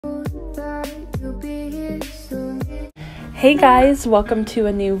Hey guys, welcome to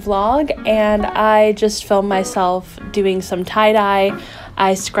a new vlog, and I just filmed myself doing some tie-dye.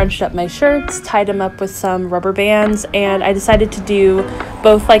 I scrunched up my shirts, tied them up with some rubber bands, and I decided to do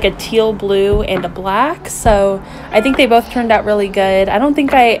both like a teal blue and a black, so I think they both turned out really good. I don't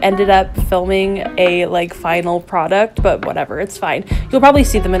think I ended up filming a like final product, but whatever, it's fine. You'll probably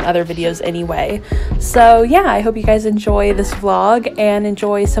see them in other videos anyway. So yeah, I hope you guys enjoy this vlog and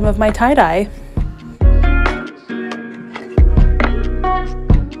enjoy some of my tie-dye.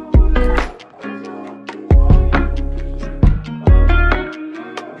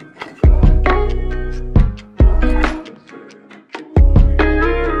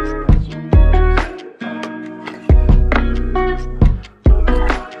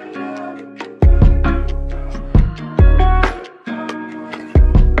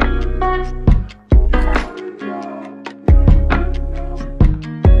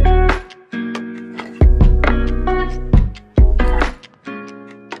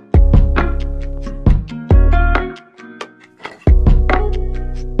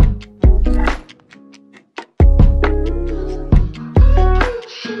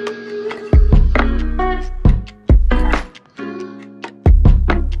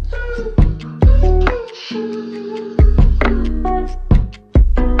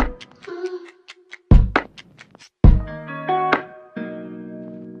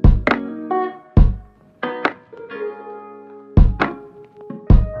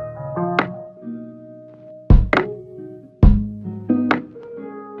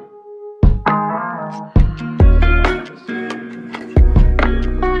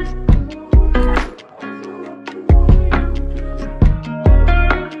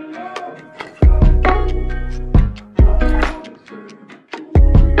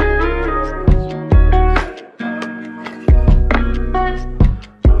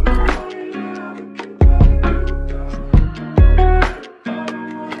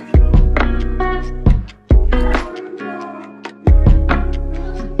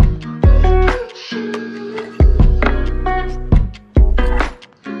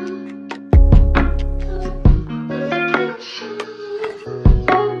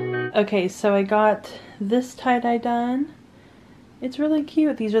 Okay, so I got this tie-dye done. It's really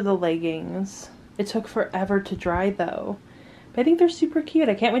cute. These are the leggings. It took forever to dry though, but I think they're super cute.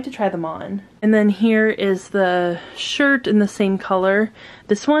 I can't wait to try them on. And then here is the shirt in the same color.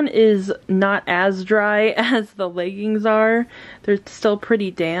 This one is not as dry as the leggings are. They're still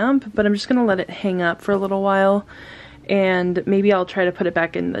pretty damp, but I'm just gonna let it hang up for a little while and maybe I'll try to put it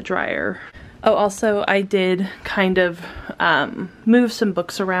back in the dryer. Oh, also I did kind of move some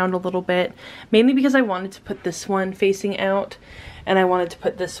books around a little bit, mainly because I wanted to put this one facing out and I wanted to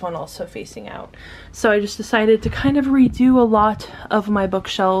put this one also facing out. So I just decided to kind of redo a lot of my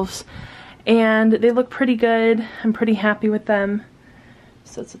bookshelves and they look pretty good. I'm pretty happy with them.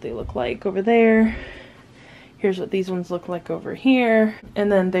 So that's what they look like over there. Here's what these ones look like over here.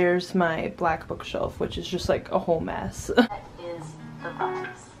 And then there's my black bookshelf, which is just like a whole mess. That is the vibes.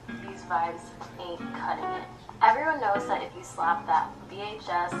 These vibes ain't cutting it. Everyone knows that if you slap that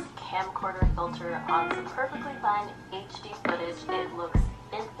VHS camcorder filter on some perfectly fine HD footage, it looks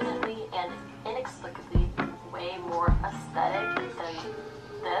infinitely and inexplicably way more aesthetic than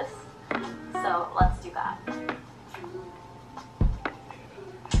this. So let's do that.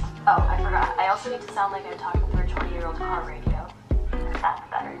 Oh, I forgot. I also need to sound like I'm talking through a 20-year-old car radio. That's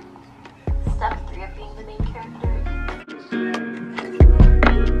better. Step 3 of being the main character.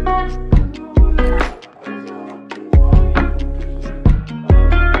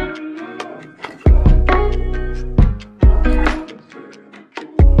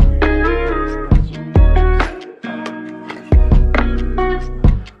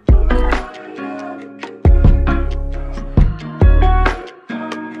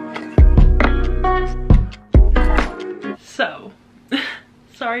 So,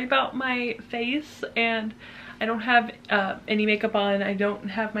 sorry about my face, and I don't have any makeup on. I don't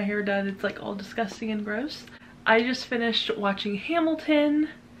have my hair done. It's like all disgusting and gross. I just finished watching Hamilton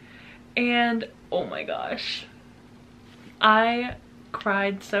and oh my gosh, I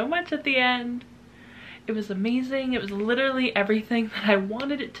cried so much at the end. It was amazing. It was literally everything that I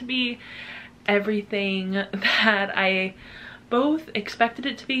wanted it to be, everything that I both expected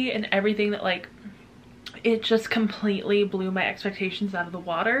it to be and everything that like it just completely blew my expectations out of the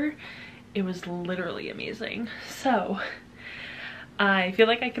water. It was literally amazing. So I feel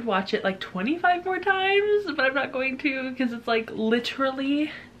like I could watch it like 25 more times, but I'm not going to because it's like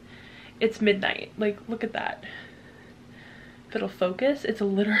literally, it's midnight. Like look at that. If it'll focus, it's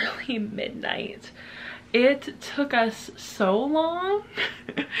literally midnight. It took us so long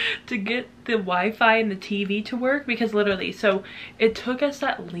to get the Wi-Fi and the TV to work, because literally, so it took us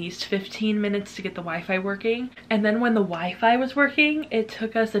at least 15 minutes to get the Wi-Fi working, and then when the Wi-Fi was working, it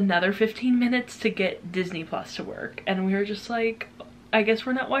took us another 15 minutes to get Disney Plus to work. And we were just like, I guess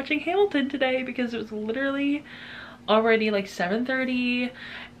we're not watching Hamilton today, because it was literally already like 7:30,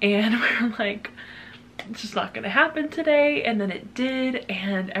 and we're like, it's just not gonna happen today. And then it did,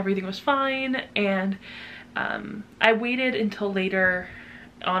 and everything was fine. And I waited until later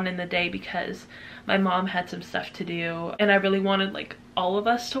on in the day because my mom had some stuff to do, and I really wanted like all of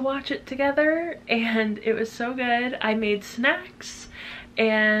us to watch it together, and it was so good. I made snacks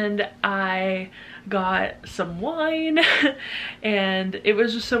and I got some wine and it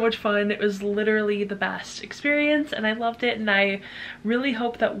was just so much fun. It was literally the best experience and I loved it, and I really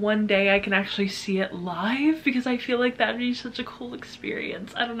hope that one day I can actually see it live, because I feel like that'd be such a cool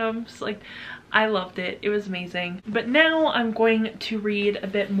experience. I don't know, I'm just like, I loved it. It was amazing. But now I'm going to read a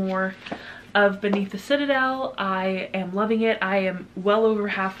bit more of Beneath the Citadel. I am loving it. I am well over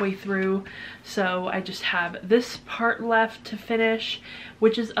halfway through, so I just have this part left to finish,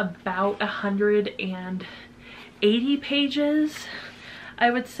 which is about 180 pages, I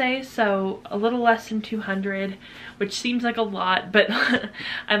would say, so a little less than 200, which seems like a lot, but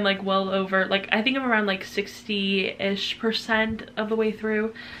I'm like well over, like I think I'm around like 60-ish% of the way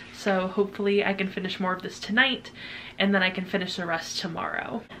through. So hopefully I can finish more of this tonight, and then I can finish the rest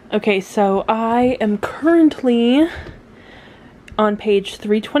tomorrow. Okay, so I am currently on page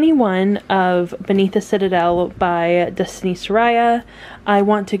 321 of Beneath the Citadel by Destiny Soraya. I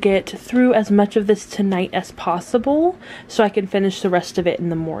want to get through as much of this tonight as possible so I can finish the rest of it in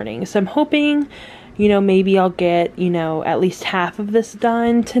the morning. So I'm hoping, you know, maybe I'll get, you know, at least half of this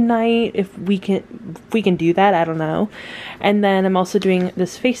done tonight if we can do that. I don't know. And then I'm also doing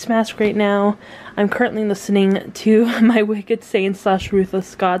this face mask right now. I'm currently listening to my Wicked Saints /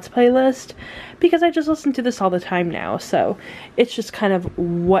 Ruthless Gods playlist because I just listen to this all the time now, so it's just kind of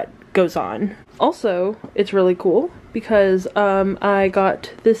what goes on. Also, it's really cool because I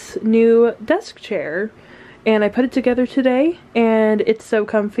got this new desk chair and I put it together today, and it's so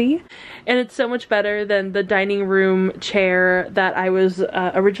comfy, and it's so much better than the dining room chair that I was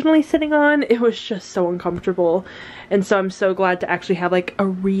originally sitting on. It was just so uncomfortable, and so I'm so glad to actually have like a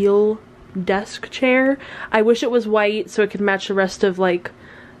real desk chair. I wish it was white so it could match the rest of like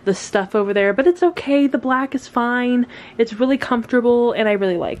the stuff over there, but it's okay. The black is fine. It's really comfortable and I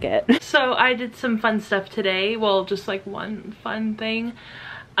really like it. So I did some fun stuff today. Well, just like one fun thing.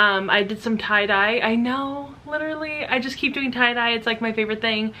 I did some tie-dye. I know, literally, I just keep doing tie-dye. It's like my favorite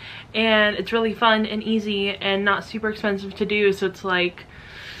thing, and it's really fun and easy and not super expensive to do, so it's like,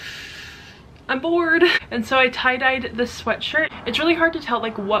 I'm bored. And so I tie-dyed this sweatshirt. It's really hard to tell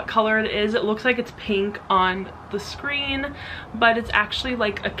like what color it is. It looks like it's pink on the screen, but it's actually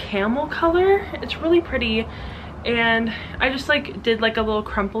like a camel color. It's really pretty. And I just like did like a little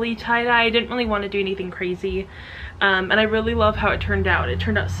crumply tie-dye. I didn't really want to do anything crazy. And I really love how it turned out. It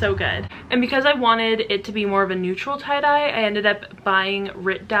turned out so good. And because I wanted it to be more of a neutral tie-dye, I ended up buying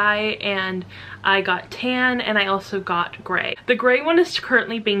RIT dye, and I got tan and I also got gray. The gray one is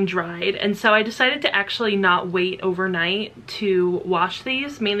currently being dried, and so I decided to actually not wait overnight to wash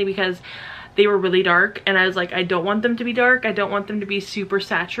these, mainly because they were really dark and I was like, I don't want them to be dark. I don't want them to be super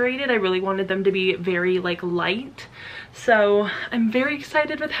saturated. I really wanted them to be very like light. So I'm very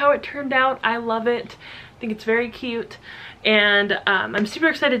excited with how it turned out. I love it. I think it's very cute, and I'm super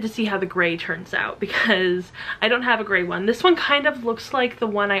excited to see how the gray turns out because I don't have a gray one. This one kind of looks like the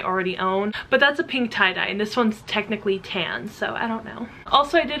one I already own, but that's a pink tie-dye and this one's technically tan, so I don't know.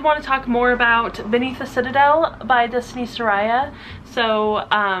 Also, I did want to talk more about Beneath the Citadel by Destiny Soraya. So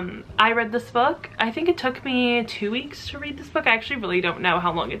I read this book. I think it took me 2 weeks to read this book. I actually really don't know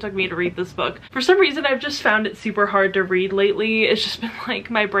how long it took me to read this book. For some reason, I've just found it super hard to read lately. It's just been like,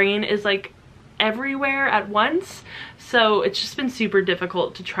 my brain is like everywhere at once, so it's just been super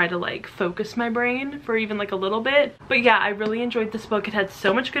difficult to try to like focus my brain for even like a little bit. But yeah, I really enjoyed this book. It had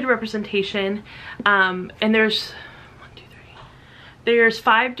so much good representation, and there's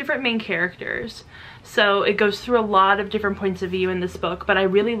 5 different main characters, so it goes through a lot of different points of view in this book. But I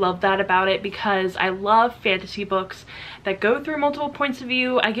really love that about it because I love fantasy books that go through multiple points of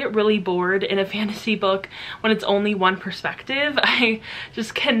view. I get really bored in a fantasy book when it's only one perspective. I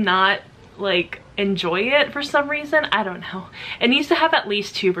just cannot like enjoy it for some reason. I don't know. It needs to have at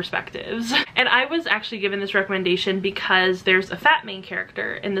least 2 perspectives. And I was actually given this recommendation because there's a fat main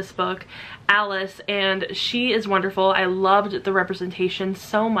character in this book, Alice, and she is wonderful. I loved the representation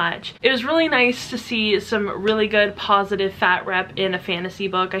so much. It was really nice to see some really good positive fat rep in a fantasy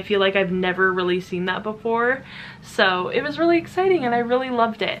book. I feel like I've never really seen that before. So it was really exciting and I really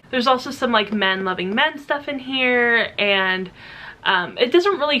loved it. There's also some like men loving men stuff in here, and it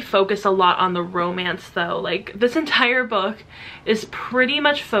doesn't really focus a lot on the romance though. Like this entire book is pretty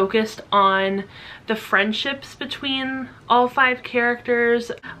much focused on the friendships between all 5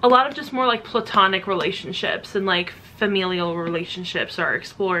 characters. A lot of just more like platonic relationships and like familial relationships are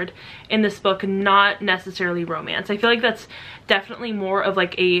explored in this book, not necessarily romance. I feel like that's definitely more of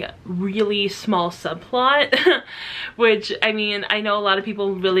like a really small subplot, which I mean, I know a lot of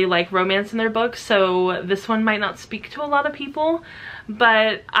people really like romance in their books, so this one might not speak to a lot of people,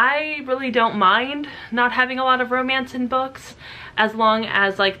 but I really don't mind not having a lot of romance in books as long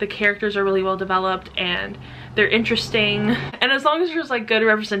as like the characters are really well developed and they're interesting, and as long as there's like good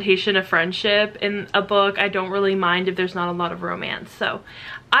representation of friendship in a book, I don't really mind if there's not a lot of romance. So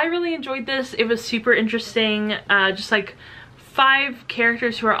I really enjoyed this. It was super interesting. Just like 5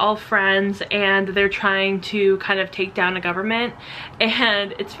 characters who are all friends and they're trying to kind of take down a government,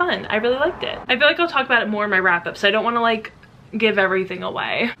 and it's fun. I really liked it. I feel like I'll talk about it more in my wrap-up, so I don't want to like give everything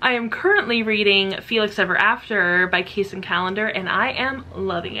away. I am currently reading Felix Ever After by Case and Calendar, and I am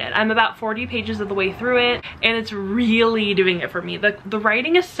loving it. I'm about 40 pages of the way through it, and it's really doing it for me. The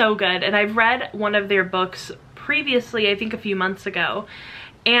writing is so good, and I've read one of their books previously, I think a few months ago,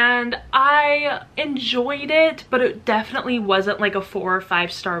 and I enjoyed it, but it definitely wasn't like a 4 or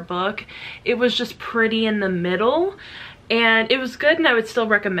 5 star book. It was just pretty in the middle, and it was good and I would still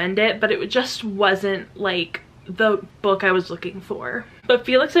recommend it, but it just wasn't like the book I was looking for. But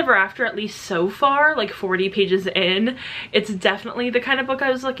Felix Ever After, at least so far, like 40 pages in, it's definitely the kind of book I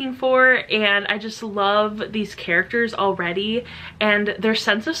was looking for, and I just love these characters already, and their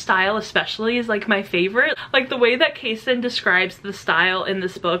sense of style especially is like my favorite. Like the way that Kaysen describes the style in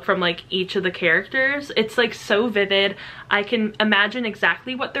this book from like each of the characters, it's like so vivid. I can imagine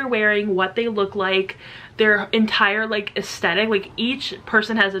exactly what they're wearing, what they look like, their entire like aesthetic. Like each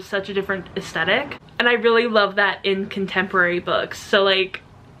person has such a different aesthetic, and I really love that in contemporary books. So like,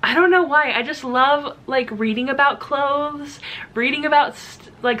 I don't know why, I just love like reading about clothes, reading about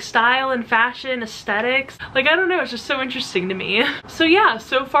like style and fashion aesthetics. Like I don't know, it's just so interesting to me. So yeah,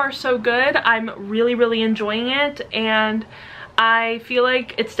 so far so good. I'm really enjoying it, and I feel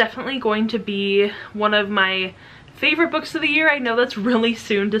like it's definitely going to be one of my favorite books of the year. I know that's really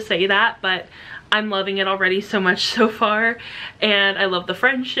soon to say that, but I'm loving it already so much so far, and I love the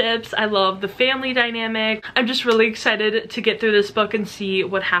friendships, I love the family dynamic. I'm just really excited to get through this book and see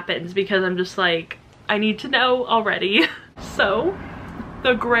what happens, because I'm just like, I need to know already. So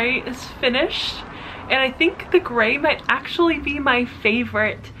the gray is finished, and I think the gray might actually be my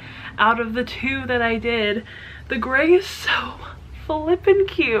favorite out of the 2 that I did. The gray is so flippin'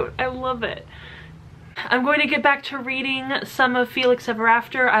 cute. I love it. I'm going to get back to reading some of Felix Ever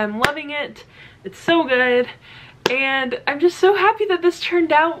After. I'm loving it. It's so good, and I'm just so happy that this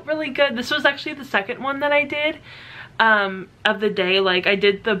turned out really good. This was actually the second one that I did of the day. Like I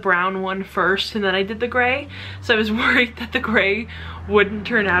did the brown one first and then I did the gray, so I was worried that the gray wouldn't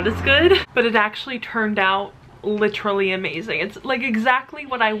turn out as good, but it actually turned out literally amazing. It's like exactly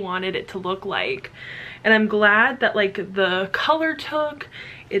what I wanted it to look like, and I'm glad that like the color took.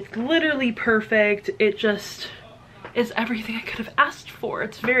 It's literally perfect. It just is everything I could have asked for.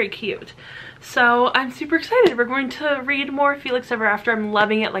 It's very cute. So I'm super excited. We're going to read more Felix Ever After. I'm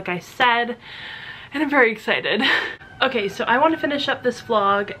loving it, like I said, and I'm very excited. Okay, so I want to finish up this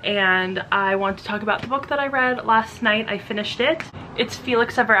vlog, and I want to talk about the book that I read last night. I finished it. It's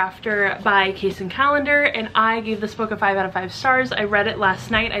Felix Ever After by Case and Calendar, and I gave this book a 5 out of 5 stars. I read it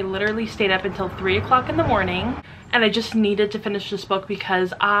last night. I literally stayed up until 3 o'clock in the morning. And I just needed to finish this book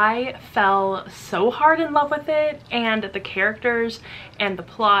because I fell so hard in love with it, and the characters and the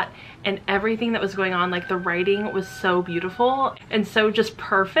plot and everything that was going on. Like the writing was so beautiful and so just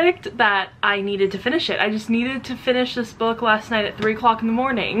perfect that I needed to finish it. I just needed to finish this book last night at 3 o'clock in the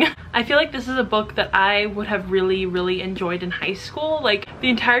morning. I feel like this is a book that I would have really enjoyed in high school. Like the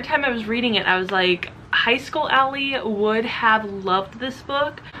entire time I was reading it, I was like, high school Allie would have loved this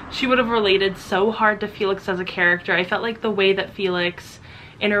book. She would have related so hard to Felix as a character. I felt like the way that Felix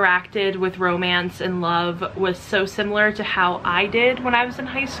interacted with romance and love was so similar to how I did when I was in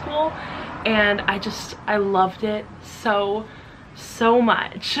high school, and I loved it so so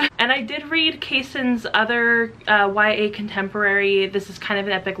much. And I did read Kaysen's other YA contemporary, This Is Kind of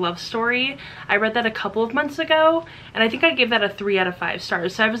an Epic Love Story. I read that a couple of months ago, and I think I gave that a 3 out of 5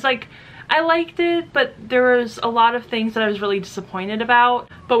 stars. So I was like, I liked it, but there was a lot of things that I was really disappointed about.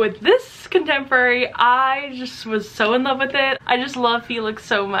 But with this contemporary, I just was so in love with it. I just love Felix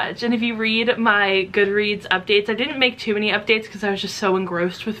so much. And if you read my Goodreads updates, I didn't make too many updates because I was just so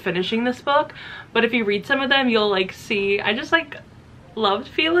engrossed with finishing this book. But if you read some of them, you'll like see, I just like loved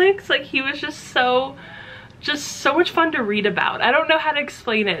Felix. Like he was just so much fun to read about. I don't know how to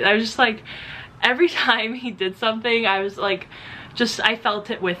explain it. I was just like, every time he did something, I was like, I felt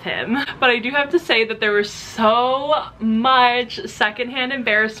it with him. But I do have to say that there was so much secondhand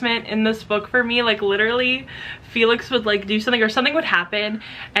embarrassment in this book for me. Like literally, Felix would like do something or something would happen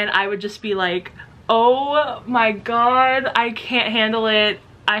and I would just be like, oh my god, I can't handle it.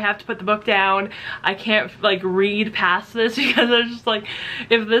 I have to put the book down. I can't like read past this because I was just like,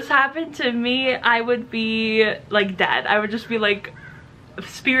 if this happened to me, I would be like dead. I would just be like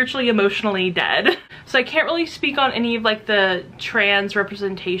spiritually, emotionally dead. So I can't really speak on any of like the trans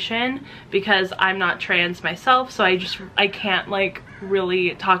representation because I'm not trans myself, so I can't like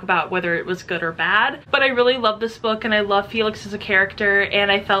really talk about whether it was good or bad. But I really love this book and I love Felix as a character,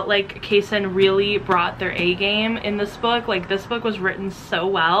 and I felt like Kaysen really brought their A game in this book. Like this book was written so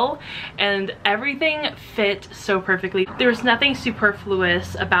well and everything fit so perfectly. There was nothing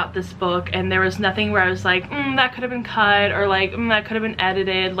superfluous about this book, and there was nothing where I was like, that could have been cut, or like, that could have been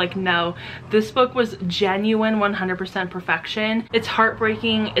edited. Like no, this book was genuine 100% perfection. It's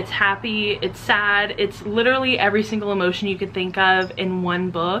heartbreaking, it's happy, it's sad, it's literally every single emotion you could think of in one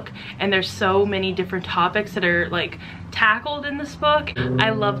book, and there's so many different topics that are like tackled in this book. I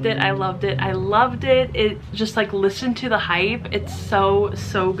loved it, I loved it, I loved it. It just like, listen to the hype. It's so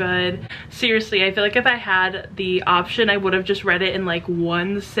good. Seriously, I feel like if I had the option, I would have just read it in like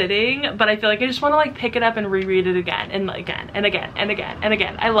one sitting, but I feel like I just want to like pick it up and reread it again and again and again and again and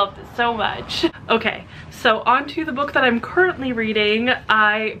again. I loved it so much. Okay, so on to the book that I'm currently reading.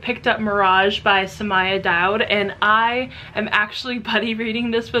 I picked up Mirage by Samaya Dowd, and I am actually buddy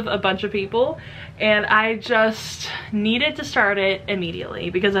reading this with a bunch of people, and I just needed to start it immediately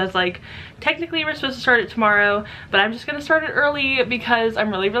because I was like, technically we're supposed to start it tomorrow, but I'm just gonna start it early because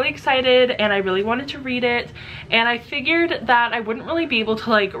I'm really excited and I really wanted to read it. And I figured that I wouldn't really be able to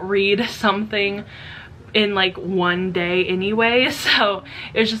like read something in like one day anyway, so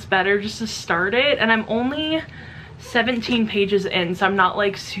it was just better just to start it. And I'm only 17 pages in, so I'm not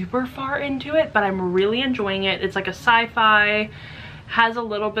like super far into it, but I'm really enjoying it. It's like a sci-fi, has a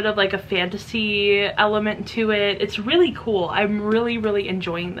little bit of like a fantasy element to it. It's really cool. I'm really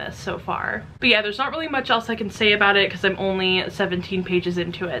enjoying this so far. But yeah, there's not really much else I can say about it because I'm only 17 pages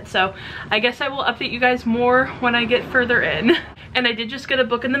into it. So I guess I will update you guys more when I get further in. And I did just get a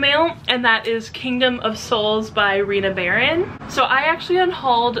book in the mail, and that is Kingdom of Souls by Rena Barron. So I actually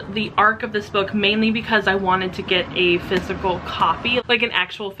unhauled the arc of this book mainly because I wanted to get a physical copy, like an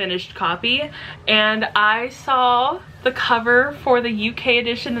actual finished copy. And I saw the cover for the UK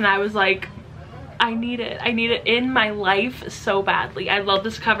edition and I was like, I need it in my life so badly. I love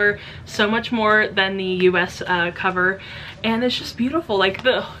this cover so much more than the US cover, and it's just beautiful. Like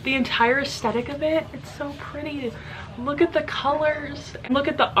the entire aesthetic of it, it's so pretty. Look at the colors, look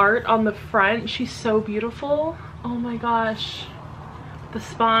at the art on the front. She's so beautiful. Oh my gosh, the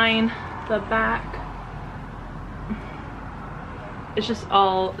spine, the back, it's just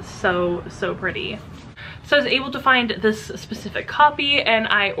all so pretty. So I was able to find this specific copy and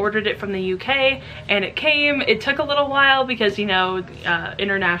I ordered it from the UK and it came. It took a little while because, you know,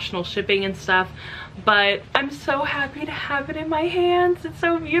 international shipping and stuff, but I'm so happy to have it in my hands. It's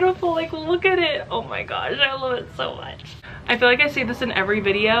so beautiful. Like, look at it. Oh my gosh, I love it so much. I feel like I say this in every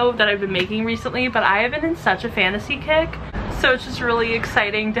video that I've been making recently, but I have been in such a fantasy kick. So it's just really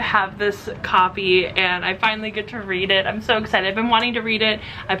exciting to have this copy and I finally get to read it. I'm so excited. I've been wanting to read it.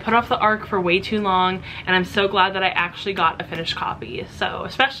 I put off the arc for way too long and I'm so glad that I actually got a finished copy. So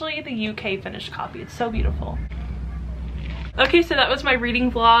especially the UK finished copy. It's so beautiful. Okay, so that was my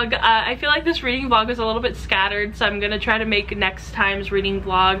reading vlog. I feel like this reading vlog was a little bit scattered, so I'm gonna try to make next time's reading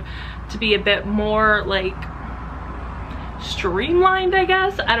vlog to be a bit more like streamlined, I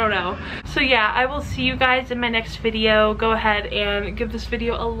guess. I don't know. So yeah, I will see you guys in my next video. Go ahead and give this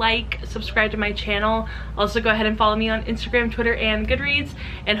video a like, subscribe to my channel. Also go ahead and follow me on Instagram, Twitter, and Goodreads.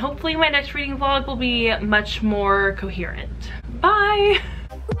 And hopefully my next reading vlog will be much more coherent. Bye!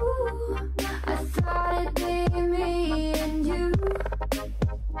 Ooh,